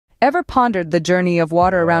Ever pondered the journey of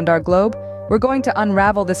water around our globe? We're going to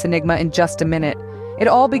unravel this enigma in just a minute. It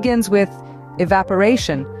all begins with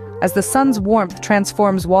evaporation, as the sun's warmth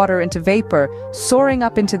transforms water into vapor, soaring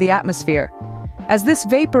up into the atmosphere. As this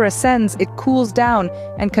vapor ascends, it cools down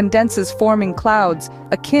and condenses, forming clouds,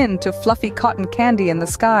 akin to fluffy cotton candy in the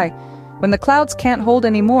sky. When the clouds can't hold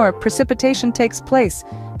anymore, precipitation takes place.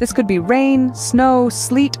 This could be rain, snow,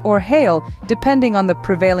 sleet, or hail, depending on the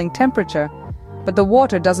prevailing temperature. But the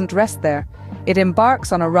water doesn't rest there. It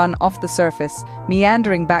embarks on a run off the surface,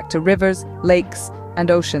 meandering back to rivers, lakes, and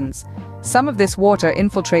oceans. Some of this water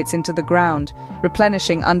infiltrates into the ground,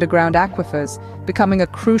 replenishing underground aquifers, becoming a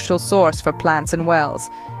crucial source for plants and wells.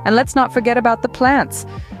 And let's not forget about the plants.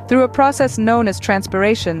 Through a process known as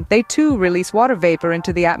transpiration, they too release water vapor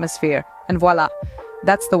into the atmosphere. And voila!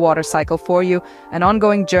 That's the water cycle for you, an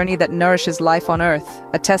ongoing journey that nourishes life on Earth,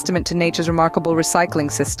 a testament to nature's remarkable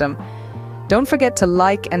recycling system. Don't forget to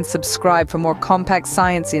like and subscribe for more compact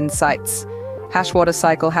science insights.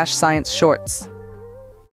 #WaterCycle, #ScienceShorts.